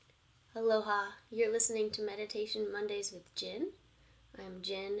Aloha, you're listening to Meditation Mondays with Jin. I'm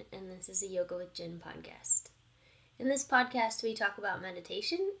Jin, and this is a Yoga with Jin podcast. In this podcast, we talk about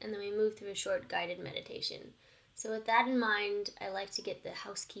meditation, and then we move through a short guided meditation. So with that in mind, I like to get the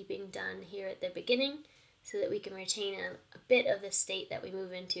housekeeping done here at the beginning so that we can retain a bit of the state that we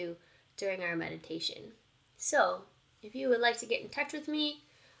move into during our meditation. So, if you would like to get in touch with me,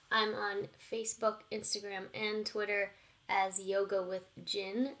 I'm on Facebook, Instagram, and Twitter as Yoga with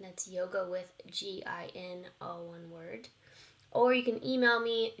Jin. That's Yoga with Gin, all one word. Or you can email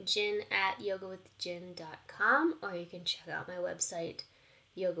me, jin@yogawithjin.com, or you can check out my website,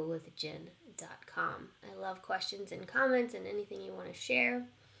 yogawithjin.com. I love questions and comments, and anything you want to share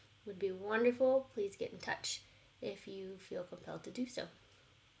would be wonderful. Please get in touch if you feel compelled to do so.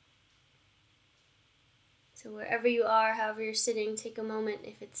 So wherever you are, however you're sitting, take a moment.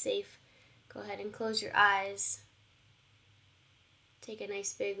 If it's safe, go ahead and close your eyes. Take a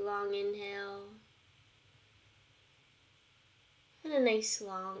nice big long inhale and a nice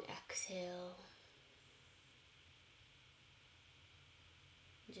long exhale.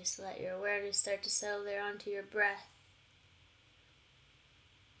 Just let your awareness start to settle there onto your breath.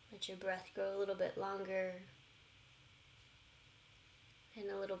 Let your breath go a little bit longer and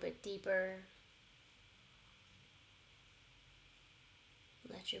a little bit deeper.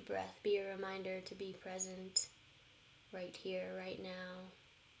 Let your breath be a reminder to be present right here, right now.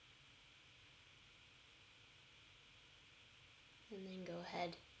 And then go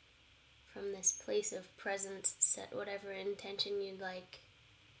ahead from this place of presence, set whatever intention you'd like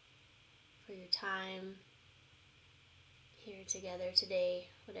for your time here together today,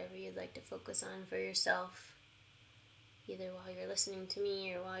 whatever you'd like to focus on for yourself, either while you're listening to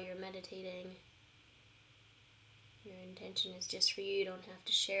me or while you're meditating. Your intention is just for you. You don't have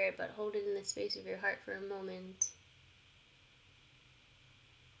to share it, but hold it in the space of your heart for a moment.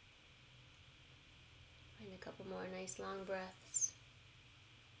 Find a couple more nice long breaths.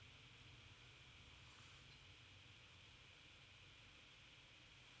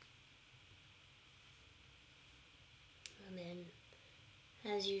 And then,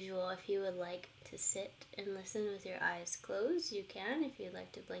 as usual, if you would like to sit and listen with your eyes closed, you can. If you'd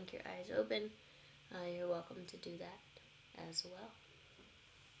like to blink your eyes open, you're welcome to do that as well.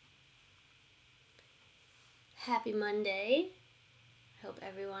 Happy Monday. I hope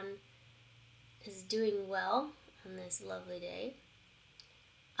everyone is doing well on this lovely day.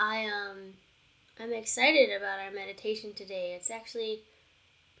 I'm excited about our meditation today. It's actually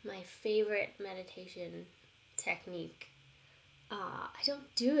my favorite meditation technique. I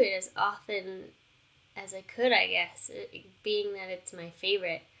don't do it as often as I could, I guess, being that it's my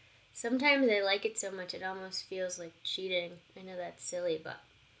favorite. Sometimes I like it so much it almost feels like cheating. I know that's silly, but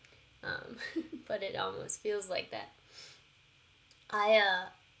but it almost feels like that. I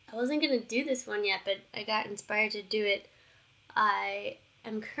wasn't gonna do this one yet, but I got inspired to do it. I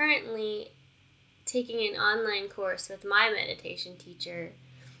am currently taking an online course with my meditation teacher,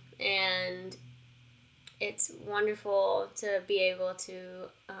 and it's wonderful to be able to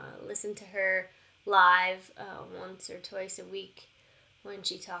listen to her live once or twice a week when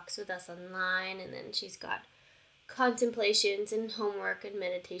she talks with us online, and then she's got contemplations and homework and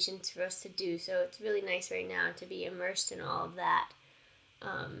meditations for us to do, so it's really nice right now to be immersed in all of that.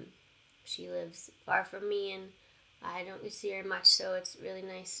 She lives far from me, and I don't get to see her much, so it's really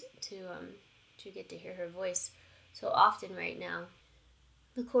nice to get to hear her voice so often right now.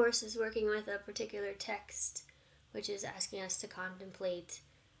 The course is working with a particular text, which is asking us to contemplate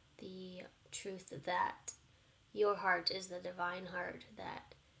the truth that your heart is the divine heart,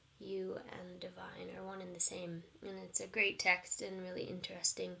 that you and the divine are one and the same. And it's a great text and really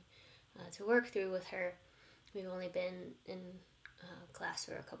interesting to work through with her. We've only been in class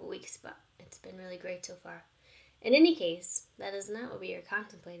for a couple weeks, but it's been really great so far. In any case, that is not what we are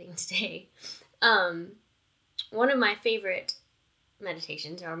contemplating today. One of my favorite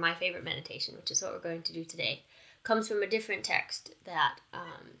meditations, or my favorite meditation, which is what we're going to do today, comes from a different text that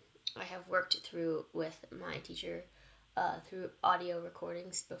I have worked through with my teacher through audio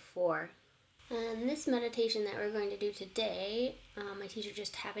recordings before. And this meditation that we're going to do today, my teacher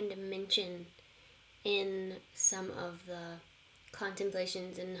just happened to mention in some of the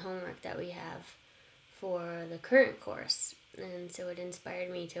contemplations and homework that we have for the current course. And so it inspired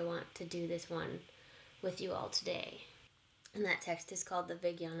me to want to do this one with you all today. And that text is called the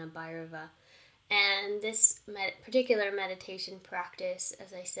Vijnana Bhairava. And this particular meditation practice,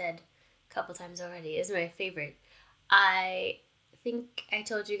 as I said a couple times already, is my favorite. I think I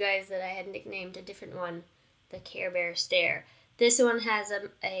told you guys that I had nicknamed a different one the Care Bear Stare. This one has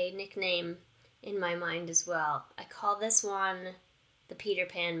a nickname in my mind as well. I call this one the Peter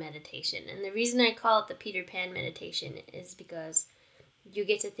Pan meditation. And the reason I call it the Peter Pan meditation is because you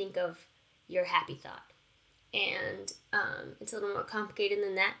get to think of your happy thought. And it's a little more complicated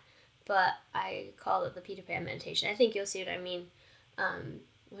than that, but I call it the Peter Pan meditation. I think you'll see what I mean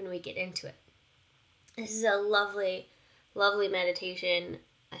when we get into it. This is a lovely, lovely meditation.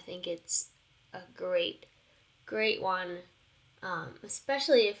 I think it's a great one,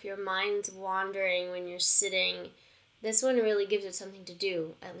 especially if your mind's wandering when you're sitting. This one really gives it something to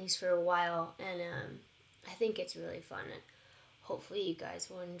do, at least for a while, and I think it's really fun, and hopefully you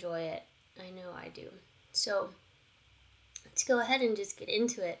guys will enjoy it. I know I do. So let's go ahead and just get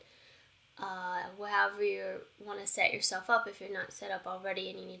into it. However you want to set yourself up, if you're not set up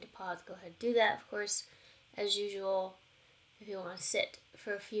already and you need to pause, go ahead and do that. Of course, as usual, if you want to sit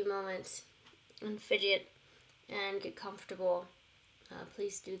for a few moments and fidget and get comfortable,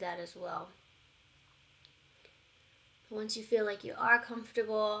 please do that as well. Once you feel like you are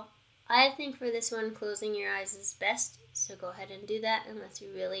comfortable, I think for this one, closing your eyes is best, so go ahead and do that unless you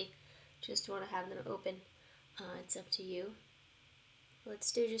really just want to have them open. It's up to you.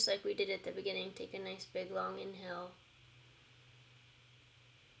 Let's do just like we did at the beginning. Take a nice big long inhale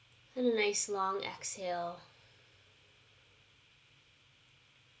and a nice long exhale.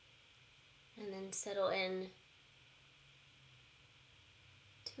 And then settle in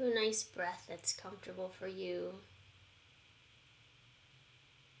to a nice breath that's comfortable for you.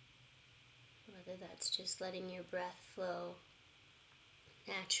 Whether that's just letting your breath flow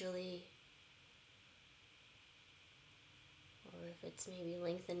naturally, or if it's maybe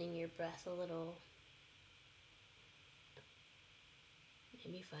lengthening your breath a little,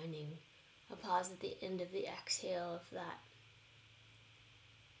 maybe finding a pause at the end of the exhale if that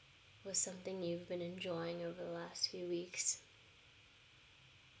was something you've been enjoying over the last few weeks.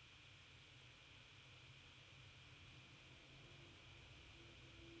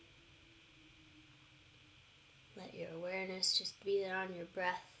 Let your awareness just be there on your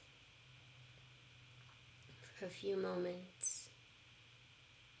breath for a few moments.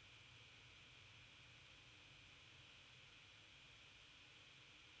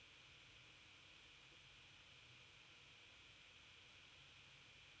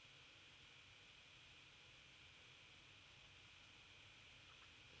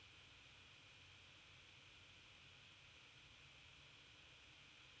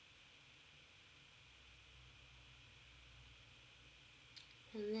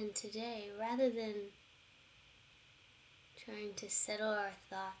 And then today, rather than trying to settle our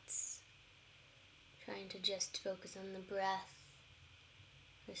thoughts, trying to just focus on the breath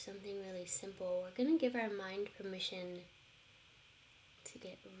or something really simple, we're going to give our mind permission to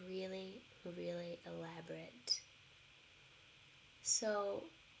get really, really elaborate. So,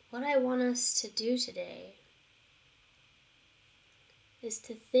 what I want us to do today is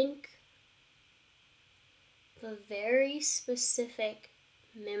to think of a very specific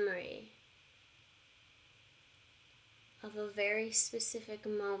memory of a very specific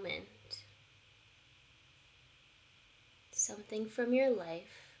moment, something from your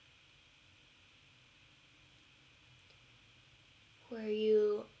life where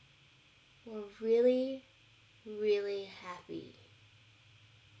you were really, really happy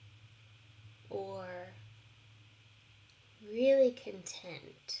or really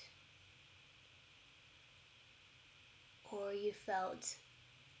content, or you felt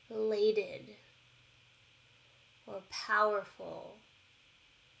elated or powerful.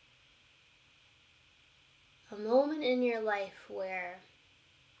 A moment in your life where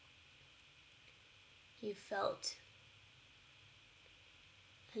you felt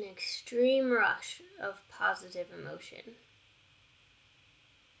an extreme rush of positive emotion.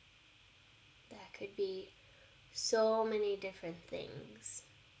 That could be so many different things.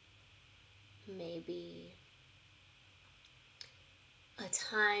 Maybe a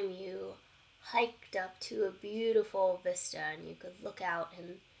time you hiked up to a beautiful vista and you could look out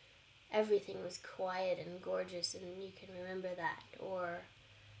and everything was quiet and gorgeous and you can remember that. Or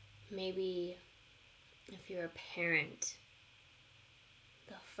maybe if you're a parent,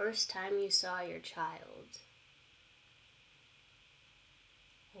 the first time you saw your child.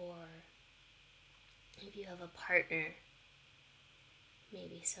 Or if you have a partner,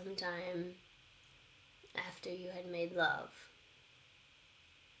 maybe sometime after you had made love.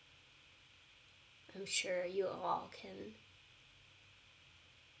 I'm sure you all can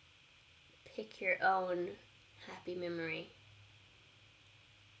pick your own happy memory.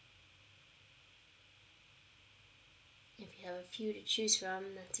 If you have a few to choose from,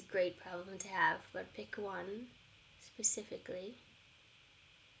 that's a great problem to have, but pick one specifically.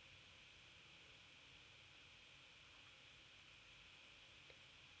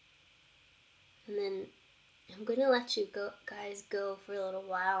 And then I'm going to let you guys go for a little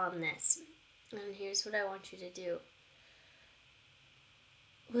while on this. And here's what I want you to do.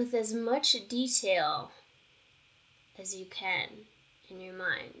 With as much detail as you can in your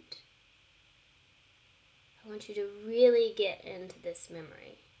mind, I want you to really get into this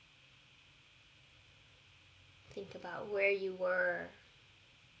memory. Think about where you were,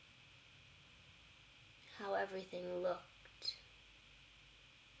 how everything looked,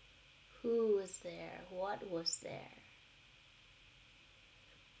 who was there, what was there.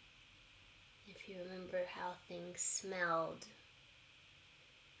 If you remember how things smelled,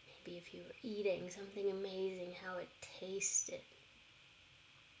 maybe if you were eating something amazing, how it tasted.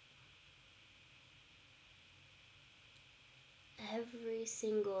 Every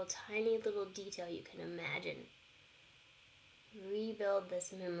single tiny little detail you can imagine. Rebuild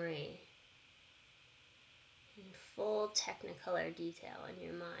this memory in full Technicolor detail in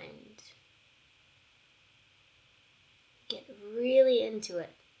your mind. Get really into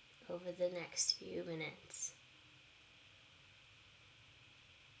it over the next few minutes.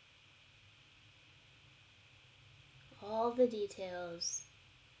 All the details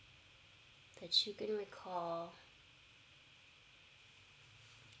that you can recall,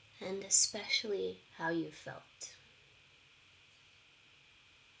 and especially how you felt.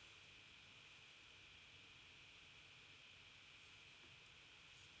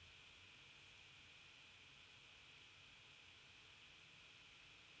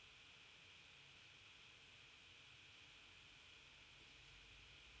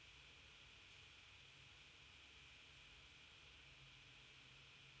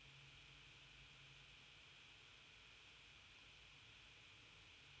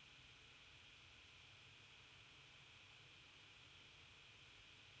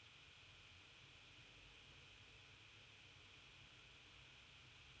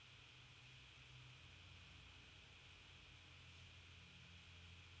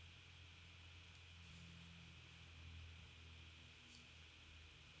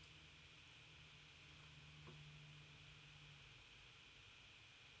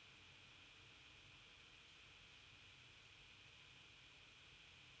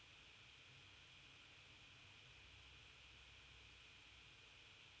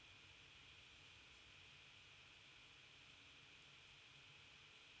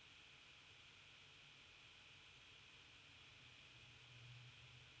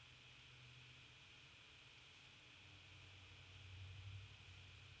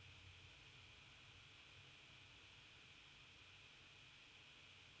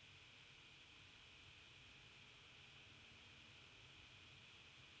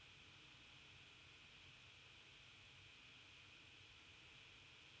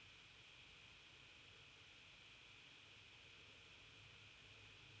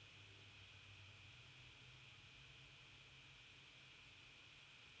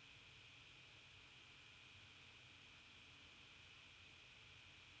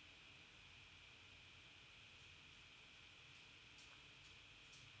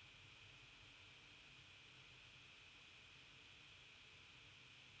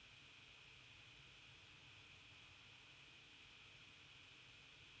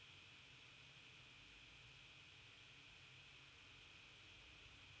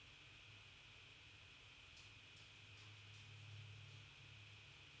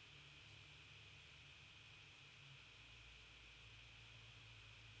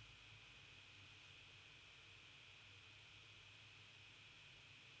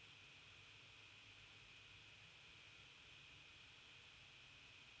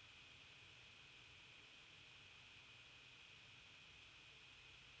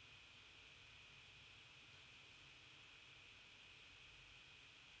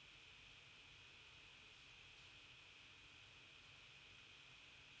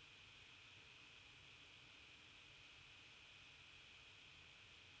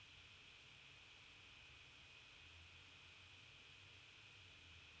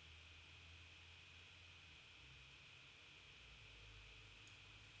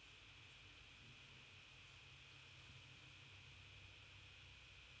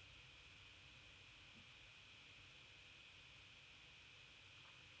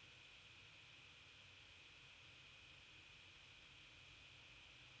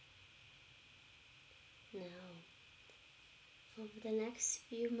 Now, over the next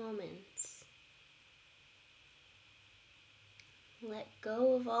few moments, let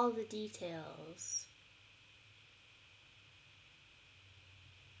go of all the details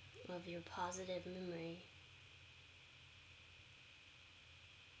of your positive memory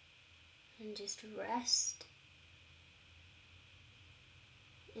and just rest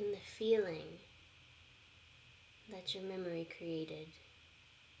in the feeling that your memory created.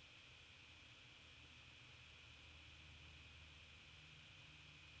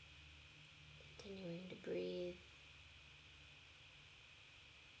 Continuing to breathe,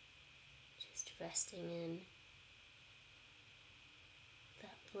 just resting in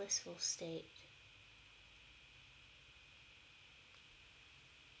that blissful state.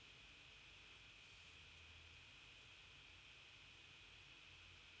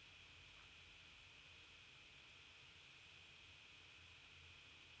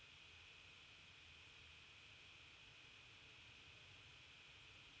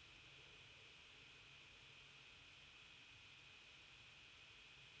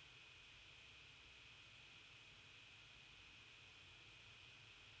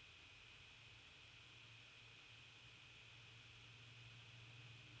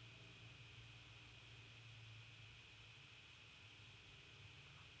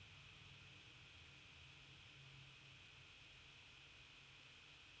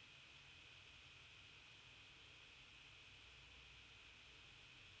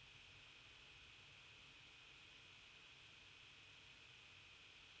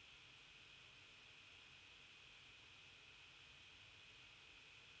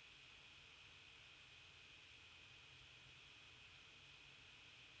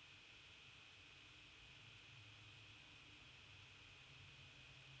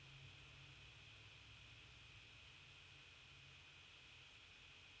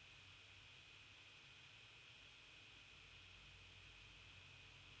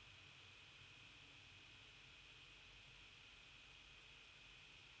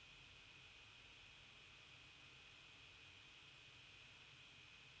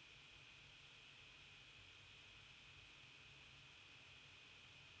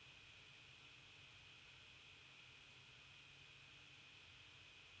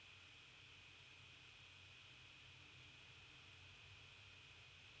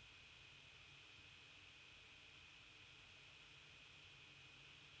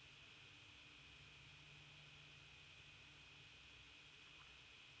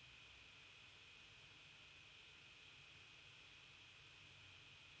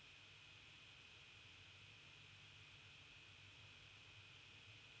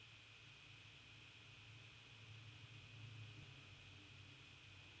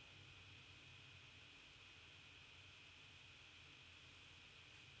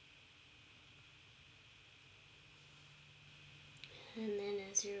 And then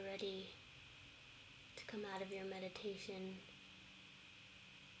as you're ready to come out of your meditation,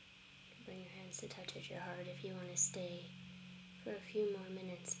 bring your hands to touch at your heart. If you want to stay for a few more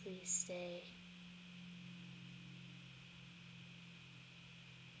minutes, please stay.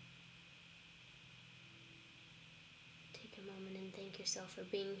 Take a moment and thank yourself for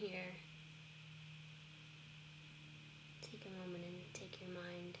being here. Take a moment and take your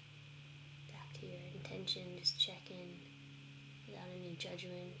mind back to your intention. Just check in without any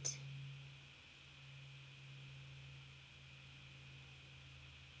judgment.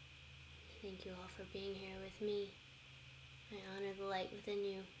 Thank you all for being here with me. I honor the light within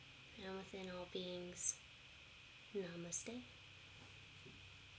you and within all beings. Namaste.